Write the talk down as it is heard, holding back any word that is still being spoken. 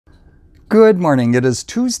Good morning. It is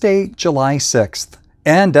Tuesday, July 6th,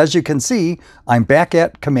 and as you can see, I'm back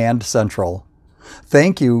at Command Central.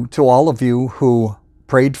 Thank you to all of you who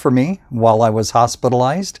prayed for me while I was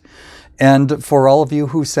hospitalized, and for all of you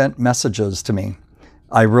who sent messages to me.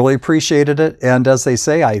 I really appreciated it, and as they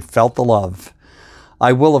say, I felt the love.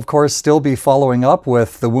 I will, of course, still be following up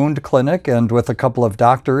with the wound clinic and with a couple of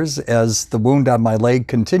doctors as the wound on my leg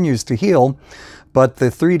continues to heal, but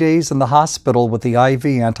the 3 days in the hospital with the IV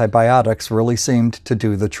antibiotics really seemed to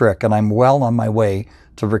do the trick, and I'm well on my way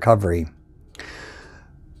to recovery.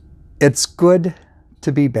 It's good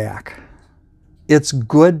to be back. It's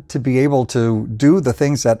good to be able to do the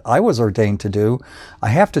things that I was ordained to do. I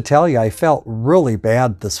have to tell you, I felt really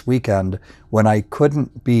bad this weekend when I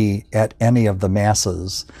couldn't be at any of the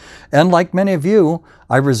masses. And like many of you,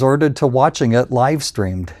 I resorted to watching it live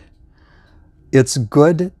streamed. It's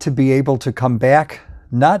good to be able to come back,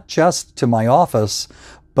 not just to my office,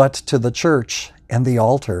 but to the church and the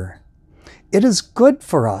altar. It is good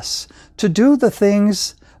for us to do the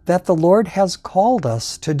things that the Lord has called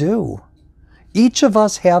us to do. Each of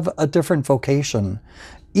us have a different vocation.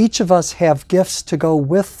 Each of us have gifts to go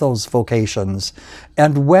with those vocations.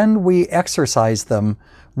 And when we exercise them,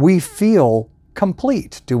 we feel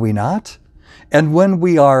complete, do we not? And when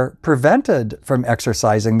we are prevented from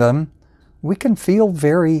exercising them, we can feel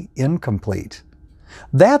very incomplete.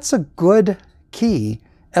 That's a good key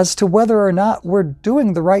as to whether or not we're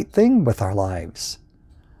doing the right thing with our lives.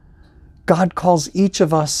 God calls each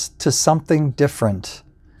of us to something different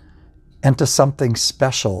and to something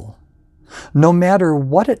special. No matter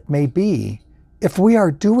what it may be, if we are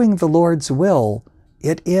doing the Lord's will,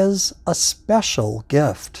 it is a special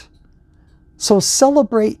gift. So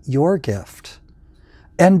celebrate your gift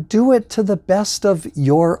and do it to the best of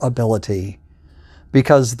your ability,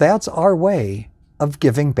 because that's our way of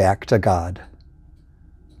giving back to God.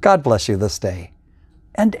 God bless you this day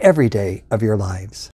and every day of your lives.